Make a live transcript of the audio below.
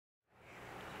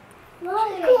Cool. I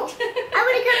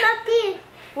want to come up here.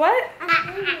 What?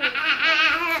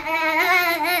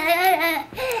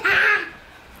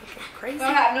 Crazy.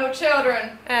 I have no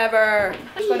children. Ever.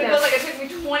 It feels like it took me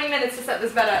 20 minutes to set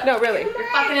this bed up. No, really.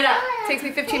 You're fucking it up. It takes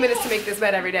me 15 minutes to make this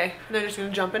bed every day. And they're just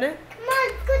gonna jump in it. Come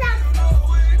on, go down.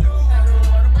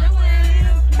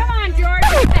 Come on, George.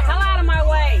 Get the hell out of my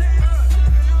way.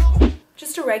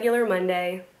 Just a regular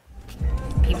Monday.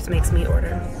 Peeps makes me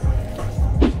order.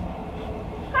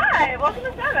 Hi, welcome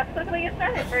to Starbucks. What can we get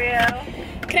started for you?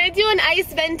 Can I do an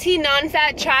iced venti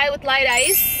non-fat chai with light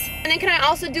ice? And then can I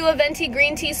also do a venti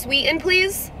green tea sweetened,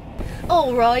 please?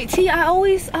 Oh, right. See, I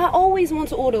always want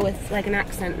to order with like an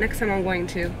accent. Next time I'm going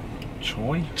to.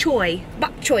 Choi? Choi.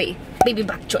 Bok choy. Baby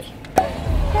bok choy.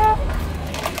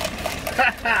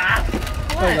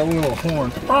 Like a little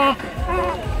horn.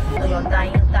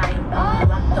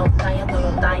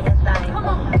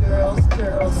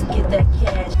 Girls, get that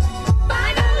cash.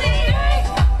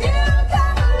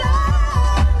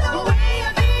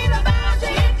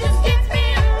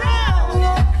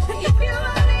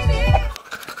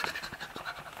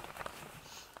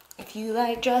 If you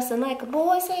like dressing like a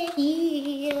boy, say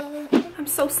yeah. I'm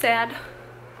so sad.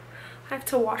 I have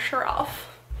to wash her off.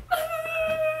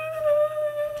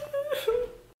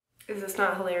 Is this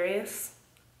not hilarious?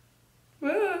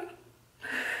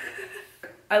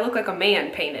 I look like a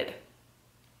man painted.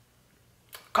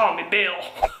 Call me Bill.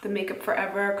 The makeup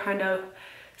forever kind of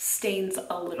stains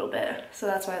a little bit. So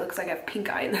that's why it looks like I have pink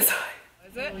eye in this eye.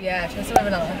 Is it? Yeah, try some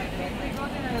vanilla.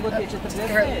 Just give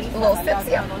her a little sips,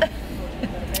 yeah.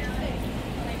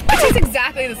 It tastes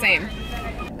exactly the same.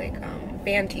 Like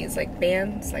band teas, like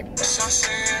bands, like.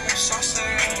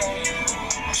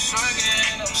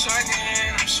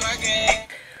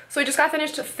 So we just got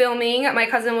finished filming. My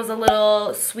cousin was a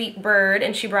little sweet bird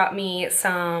and she brought me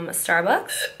some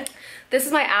Starbucks. This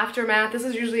is my aftermath. This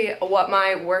is usually what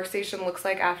my workstation looks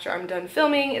like after I'm done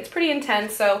filming. It's pretty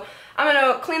intense, so I'm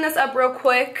gonna clean this up real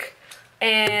quick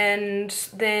and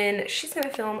then she's gonna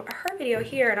film her video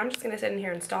here and I'm just gonna sit in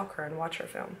here and stalk her and watch her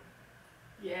film.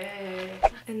 Yay.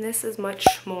 And this is much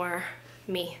more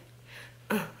me.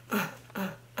 I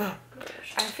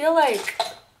feel like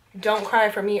Don't Cry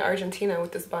For Me Argentina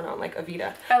with this bun on, like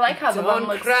Avita. I like how the bun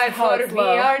looks. Don't cry for me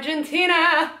low.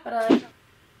 Argentina. But I like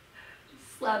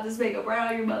just slap this makeup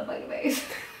right on your motherfucking face.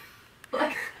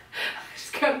 Like, I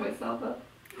just cracked myself up.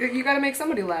 You gotta make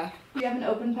somebody laugh. Do you have an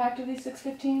open pack of these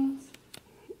 615s?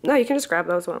 No, you can just grab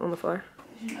those on the floor.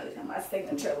 You know, these are my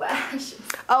signature lashes.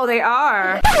 Oh, they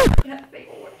are. Yeah, they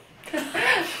will work.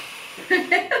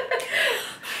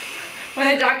 When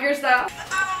I dock your stuff.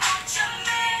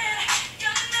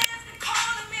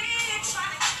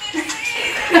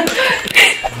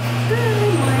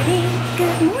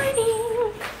 Good morning.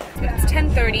 It's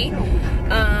 10:30.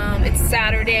 It's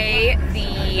Saturday.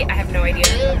 I have no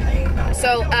idea.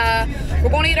 So we're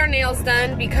going to get our nails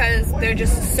done because they're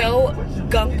just so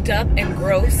gunked up and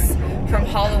gross from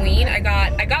Halloween. I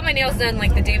got my nails done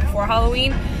like the day before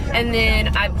Halloween, and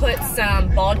then I put some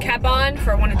bald cap on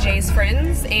for one of Jay's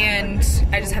friends, and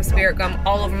I just have spirit gum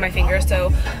all over my fingers.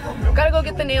 So gotta go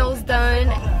get the nails done.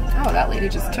 Oh, that lady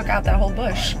just took out that whole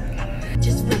bush.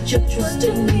 Just put your trust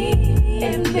in me,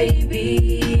 and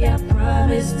baby, I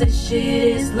promise this shit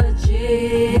is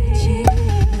legit.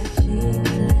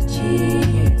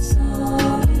 It's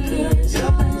all good. So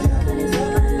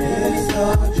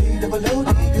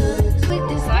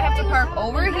I have to park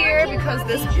over here because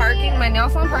this my nail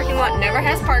salon parking lot never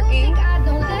has parking.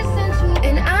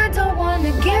 And I don't want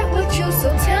to get with you, so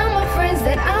tell my friends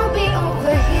that I'll be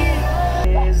over here.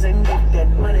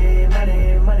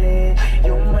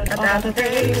 About the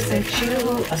things that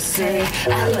you say,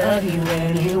 I love you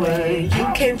anyway. You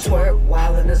can twerk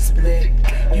while in a split.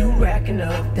 You racking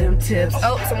up them tips.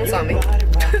 Oh, someone saw me.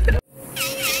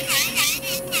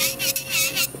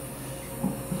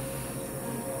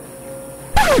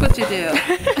 What you do?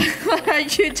 What are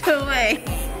you doing?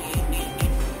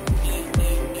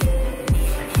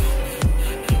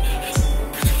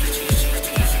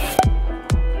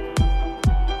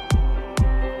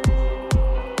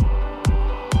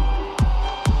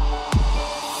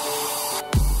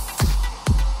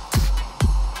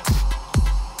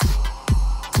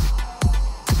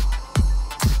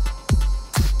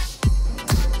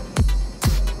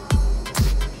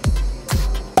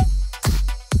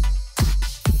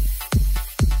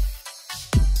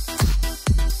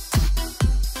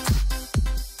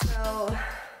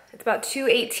 It's about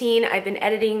 2:18. I've been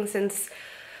editing since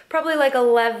probably like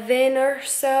 11 or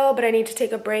so, but I need to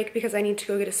take a break because I need to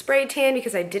go get a spray tan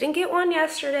because I didn't get one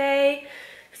yesterday.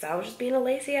 because I was just being a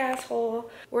lazy asshole.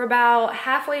 We're about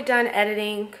halfway done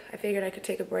editing. I figured I could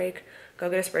take a break, go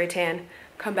get a spray tan,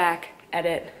 come back,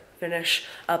 edit, finish,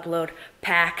 upload,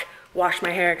 pack, wash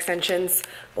my hair extensions,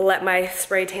 let my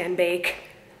spray tan bake,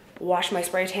 wash my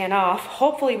spray tan off,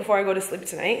 hopefully before I go to sleep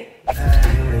tonight.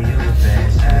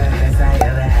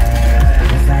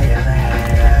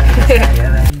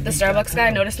 The Starbucks guy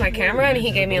noticed my camera and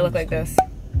he gave me a look like this.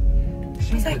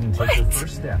 I was like,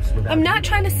 what? I'm not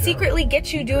trying to secretly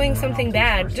get you doing something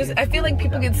bad. Just, I feel like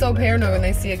people get so paranoid when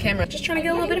they see a camera. Just trying to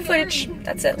get a little bit of footage.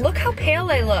 That's it. Look how pale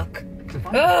I look.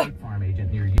 Ugh.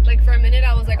 Like for a minute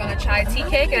I was like on a chai tea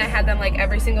cake and I had them like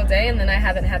every single day, and then I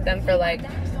haven't had them for like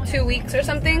 2 weeks or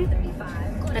something.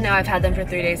 And now I've had them for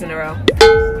 3 days in a row.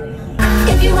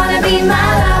 If you wanna be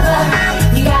my lover,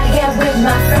 you gotta get with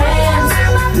my friends.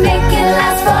 Make it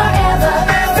last forever.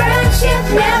 Friendship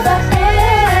never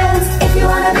ends. If you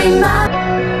wanna be my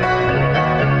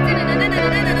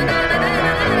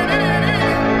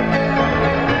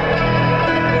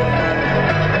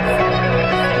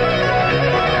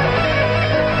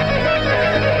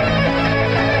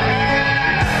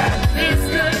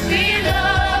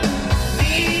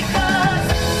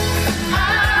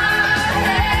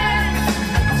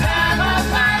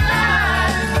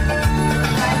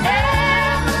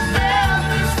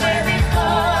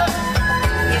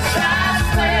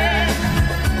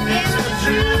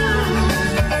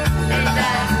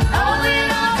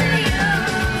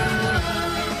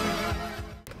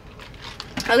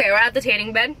Okay, we're at the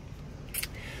tanning bed.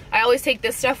 I always take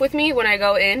this stuff with me when I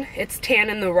go in. It's Tan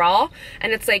in the Raw,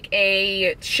 and it's like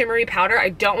a shimmery powder. I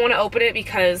don't want to open it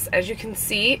because, as you can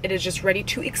see, it is just ready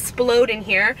to explode in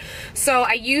here. So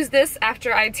I use this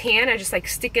after I tan. I just like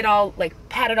stick it all, like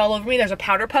pat it all over me. There's a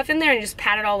powder puff in there, and you just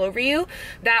pat it all over you.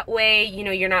 That way, you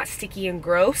know, you're not sticky and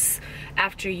gross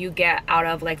after you get out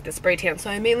of like the spray tan. So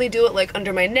I mainly do it like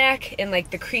under my neck and like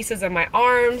the creases of my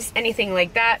arms, anything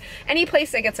like that. Any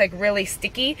place that gets like really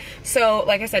sticky. So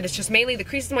like I said, it's just mainly the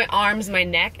creases of my arms, my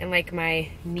neck, and like my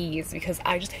knees, because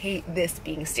I just hate this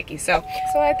being sticky. So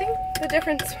I think the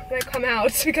difference when I come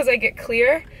out, because I get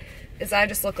clear, is I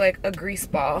just look like a grease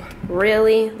ball.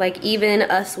 Really? Like even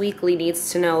Us Weekly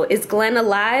needs to know, is Glenn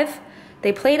alive?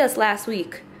 They played us last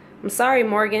week. I'm sorry,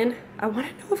 Morgan. I want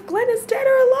to know if Glenn is dead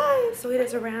or alive. So it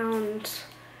is around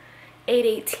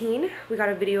 8:18. We got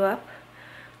a video up.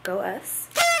 Go us.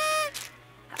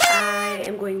 I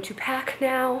am going to pack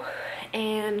now,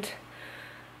 and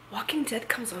Walking Dead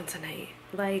comes on tonight.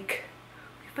 Like,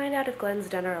 we find out if Glenn's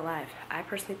dead or alive. I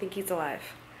personally think he's alive.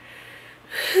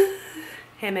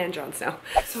 Him and Jon Snow.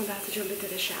 So I'm about to jump into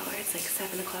the shower. It's like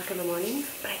 7 o'clock in the morning,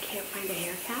 but I can't find a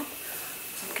hair cap.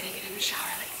 So I'm gonna get in the shower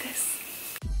like this.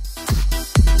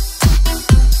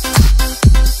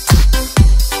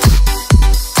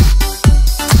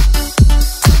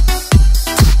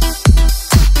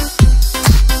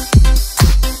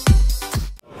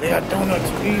 They got donuts,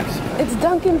 please. It's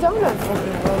Dunkin'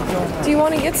 Donuts. Do you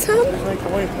want to get some?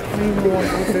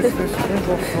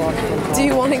 Do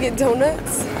you want to get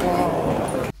donuts? I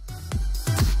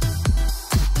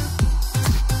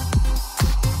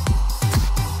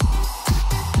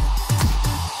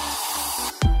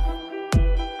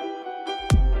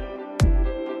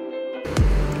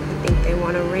think they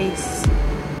want to race.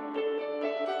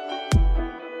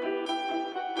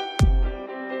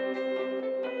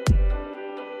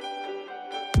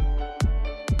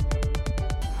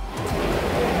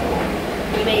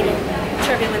 We made it.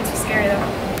 Turbulence was scary though.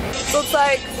 So it's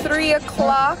like 3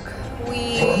 o'clock.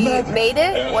 We made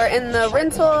it. We're in the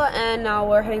rental, and now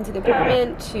we're heading to the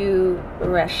apartment to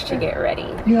rush to get ready.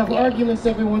 You have arguments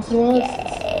every once in a while.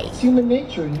 It's human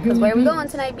nature. Where are we going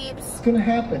tonight, Beeps? It's gonna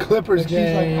happen. Clippers game.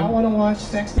 She's like, I want to watch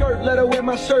sex. Let her wear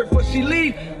my shirt before she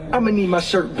leave. I'ma need my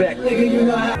shirt back. Nigga, you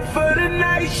know how for the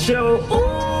night show.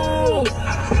 Ooh.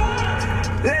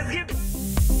 Let's get.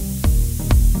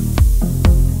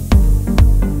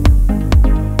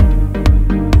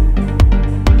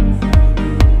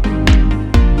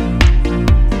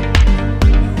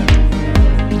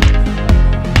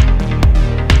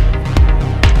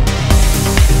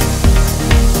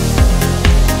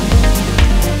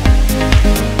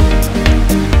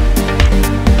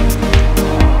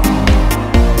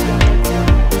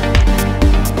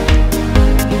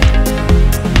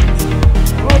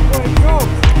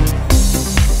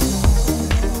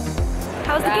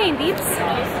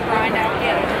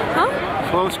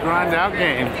 Close grind out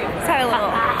game. He's had a little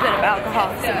bit of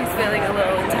alcohol, so he's feeling a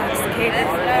little intoxicated.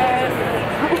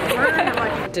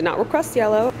 Did not request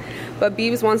yellow, but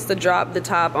Beebs wants to drop the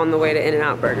top on the way to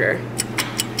In-N-Out Burger.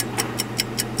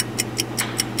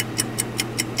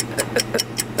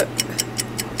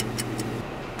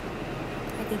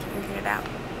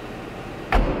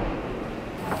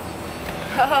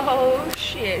 so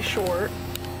shit short.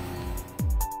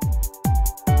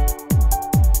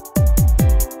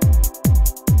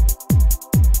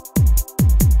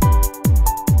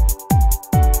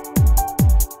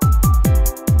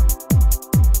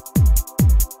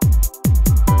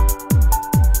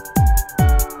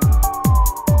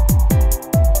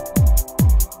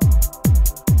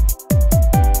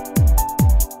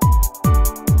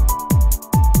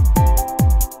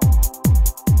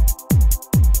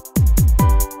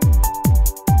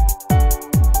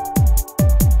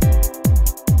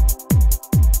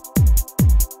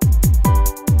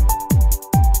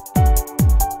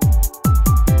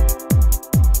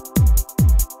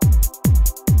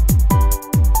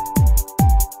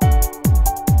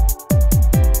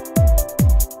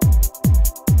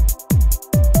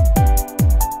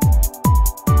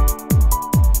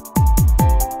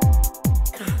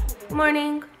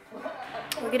 Morning.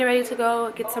 We're getting ready to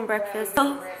go get some breakfast.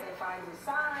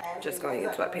 Just going in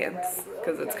sweatpants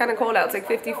because it's kind of cold out. It's like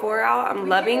 54 out. I'm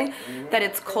loving that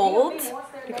it's cold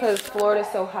because Florida's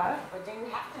so hot.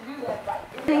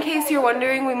 In case you're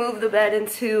wondering, we moved the bed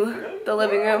into the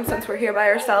living room since we're here by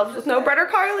ourselves with no Brett or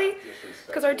Carly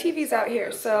because our TV's out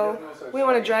here. So we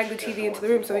want to drag the TV into the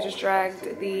room, so we just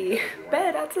dragged the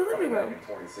bed out to the living room.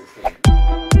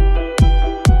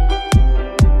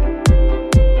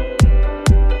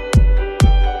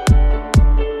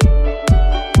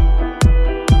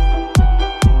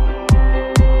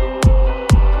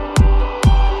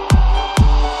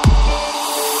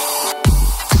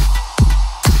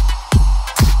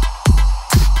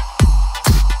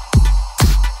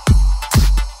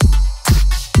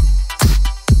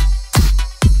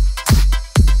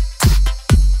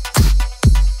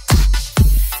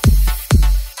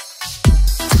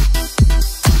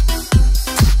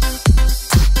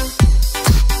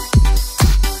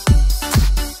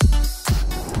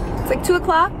 It's like 2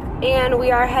 o'clock and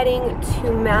we are heading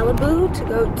to Malibu to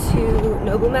go to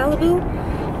Nobu Malibu.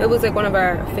 It was like one of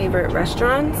our favorite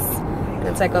restaurants. And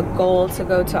it's like a goal to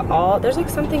go to all, there's like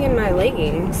something in my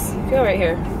leggings. Feel right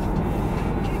here.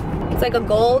 It's like a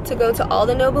goal to go to all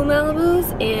the Nobu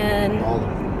Malibus and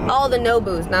all the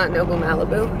Nobus, not Nobu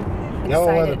Malibu.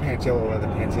 Yellow leather pants, yellow leather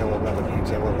pants, yellow leather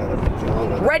pants, yellow leather pants, yellow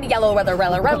leather. Red, yellow, leather,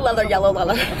 red leather, yellow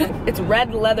leather. It's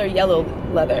red leather, yellow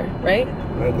leather, right?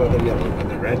 Red leather, yellow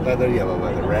leather, red leather, yellow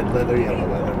leather, red leather, yellow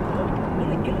leather.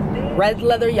 Red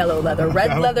leather, yellow leather,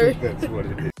 red leather. I think that's what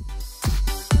it is.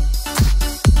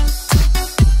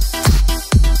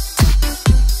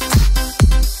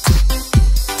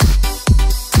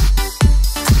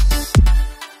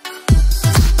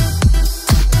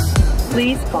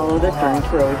 Please follow the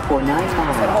current road for 9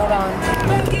 miles. Hold on.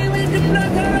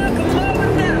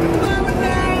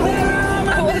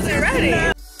 I wasn't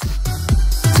ready.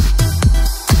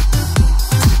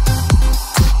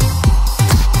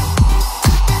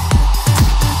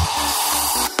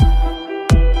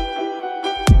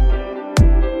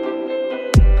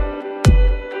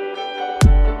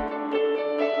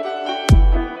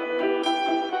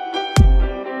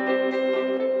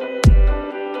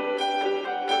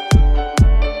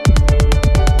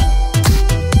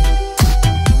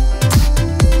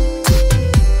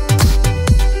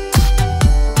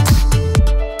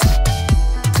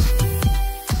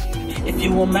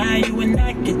 You would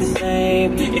not get the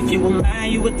same. If you were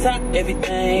mine, you would talk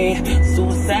everything.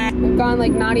 Suicide. We've gone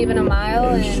like not even a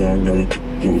mile in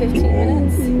 15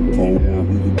 minutes.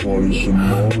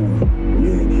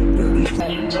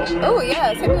 Oh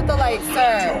yes, hit me with the lights,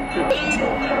 sir.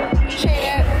 Appreciate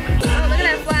it. Oh, look at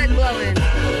that flag blowing.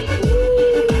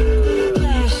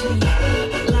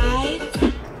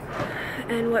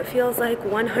 And what feels like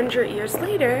 100 years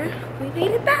later, we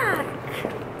made it back.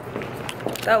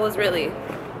 That was really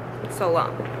so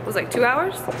long. It was like 2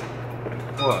 hours?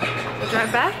 What? The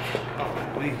drive back? Oh,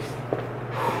 please.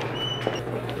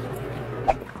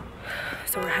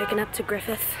 So we're hiking up to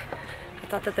Griffith. I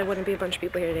thought that there wouldn't be a bunch of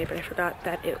people here today, but I forgot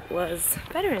that it was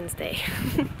Veterans Day.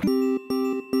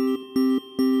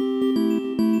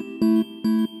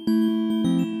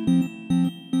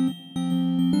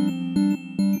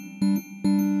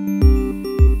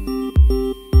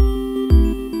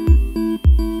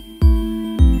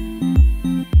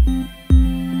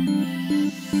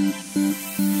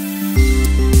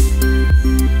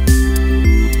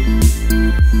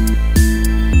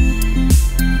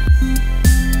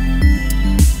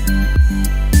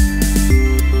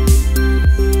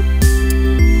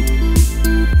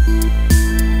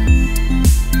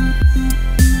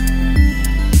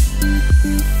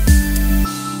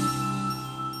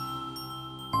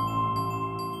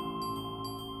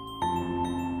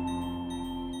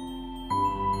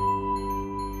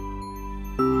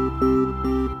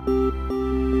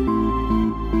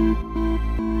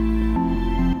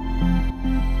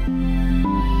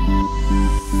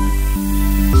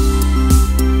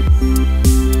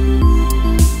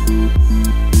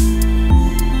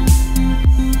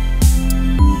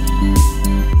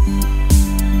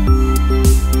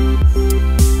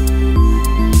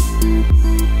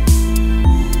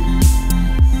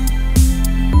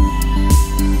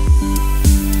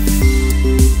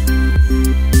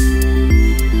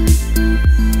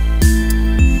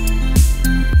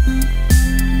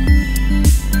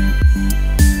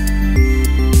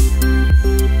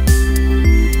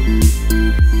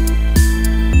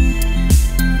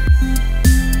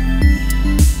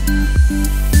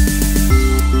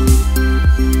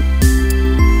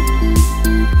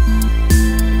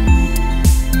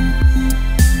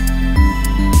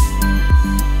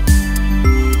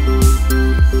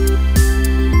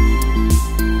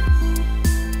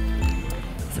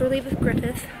 believe it's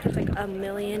Griffith. There's like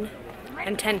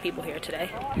 1,010,000 people here today.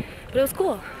 But it was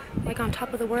cool. Like on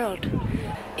top of the world.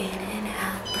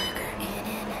 In-N-Out burger,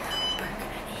 In-N-Out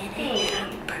burger,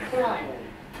 In-N-Out burger.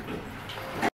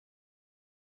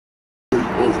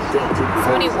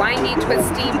 So many windy,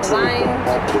 twisty,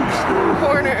 blind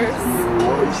corners.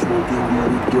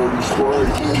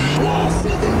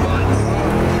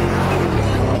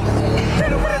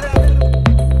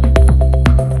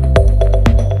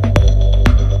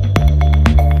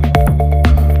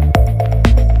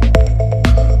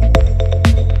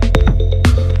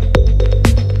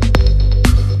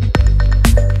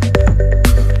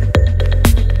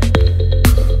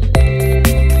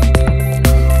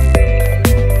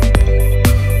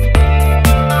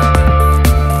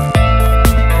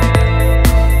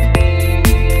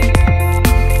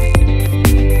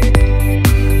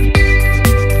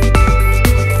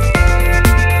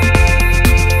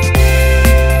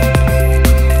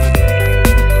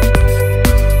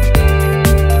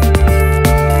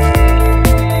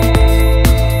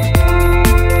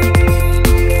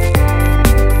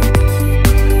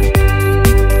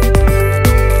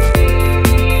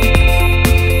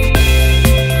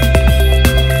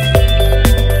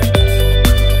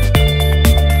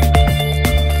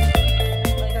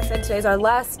 Today's our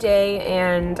last day,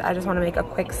 and I just want to make a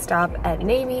quick stop at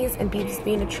Namie's, and Beeb's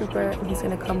being a trooper, and he's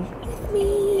gonna come with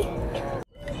me.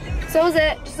 So is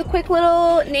it just a quick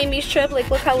little Namie's trip? Like,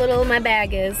 look how little my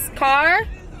bag is. Car,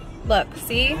 look,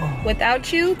 see?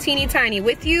 Without you, teeny tiny.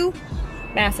 With you,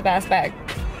 massive ass bag.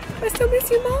 I still miss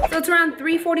you, Mom. So it's around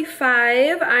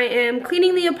 3:45. I am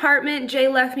cleaning the apartment. Jay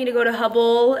left me to go to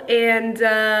Hubble and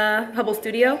Hubble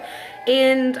Studio.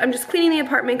 And I'm just cleaning the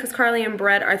apartment because Carly and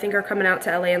Brett, I think, are coming out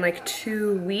to LA in like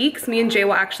 2 weeks. Me and Jay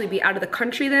will actually be out of the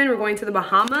country then. We're going to the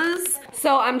Bahamas.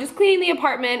 So I'm just cleaning the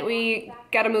apartment. We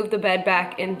gotta move the bed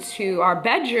back into our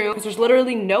bedroom because there's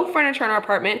literally no furniture in our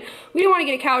apartment. We didn't want to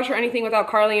get a couch or anything without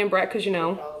Carly and Brett because, you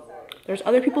know, there's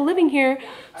other people living here.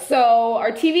 So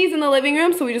our TV's in the living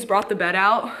room, so we just brought the bed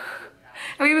out.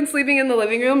 And we've been sleeping in the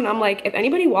living room, and I'm like, if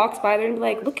anybody walks by, they're gonna be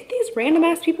like, look at these random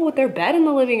ass people with their bed in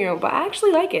the living room. But I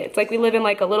actually like it. It's like we live in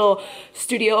like a little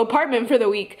studio apartment for the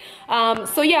week.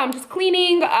 So yeah, I'm just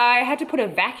cleaning. I had to put a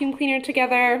vacuum cleaner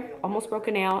together. Almost broke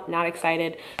a nail, not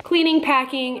excited. Cleaning,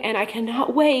 packing, and I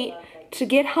cannot wait to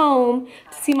get home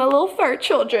to see my little fur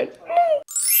children.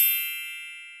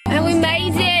 And we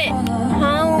made it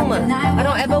home. I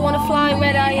don't ever want to fly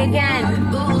red eye again.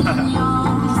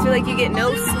 I just feel like you get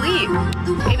no sleep.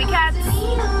 Baby cats,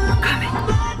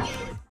 coming.